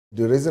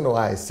The reason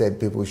why I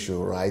said people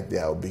should write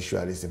their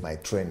obituaries in my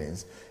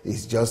trainings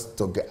is just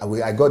to get,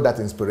 I got that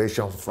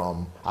inspiration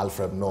from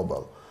Alfred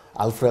Nobel.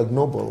 Alfred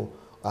Nobel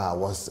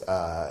was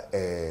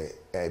a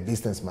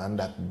businessman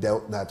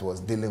that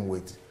was dealing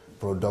with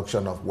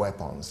production of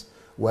weapons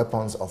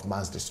of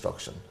mass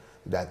destruction,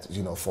 that,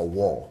 you know, for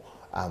war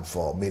and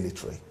for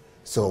military.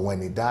 So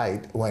when he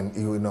died,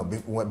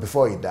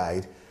 before he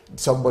died,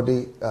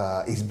 somebody,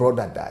 his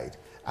brother died.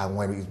 And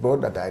when his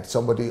brother died,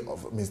 somebody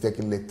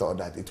mistakenly thought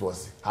that it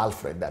was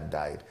Alfred that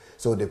died.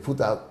 So they put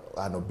out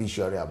an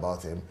obituary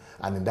about him,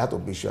 and in that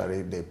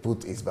obituary they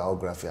put his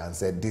biography and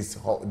said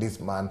this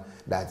man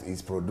that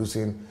is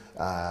producing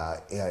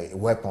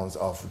weapons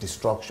of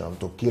destruction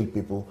to kill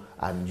people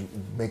and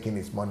making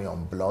his money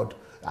on blood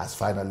has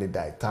finally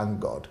died.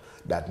 Thank God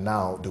that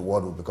now the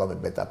world will become a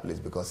better place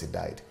because he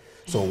died.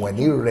 So when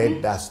he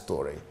read that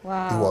story,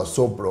 wow, he was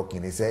so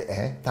broken. He said,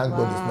 thank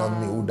God it's not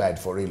me who died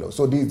for real.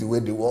 So this is the way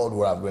the world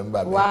will have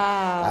remembered me.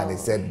 Wow. And he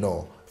said,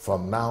 no,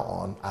 from now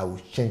on, I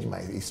will change my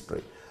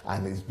history.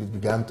 And he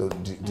began to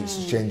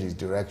change his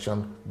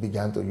direction,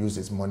 began to use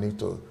his money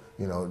to,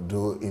 you know,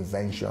 do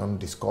invention,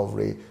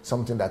 discovery,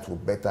 something that will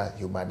better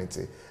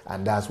humanity.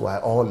 And that's why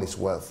all his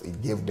wealth, he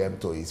gave them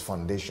to his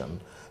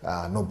foundation,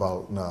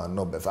 Nobel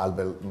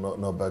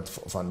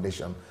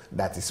Foundation,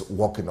 that is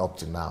working up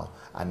to now,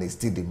 and is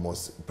still the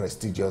most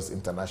prestigious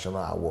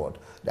international award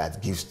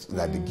that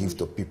they give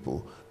to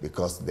people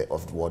because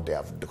of what they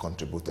have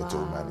contributed to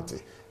humanity,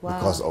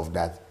 because of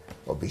that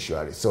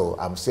obituary. So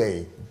I'm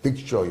saying,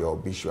 picture your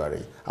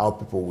obituary, how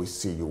people will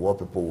see you, what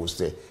people will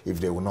say, if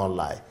they will not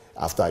lie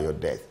after your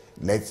death.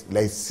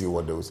 Let's see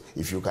what those,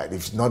 if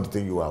it's not the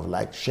thing you have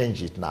liked,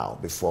 change it now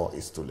before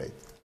it's too late.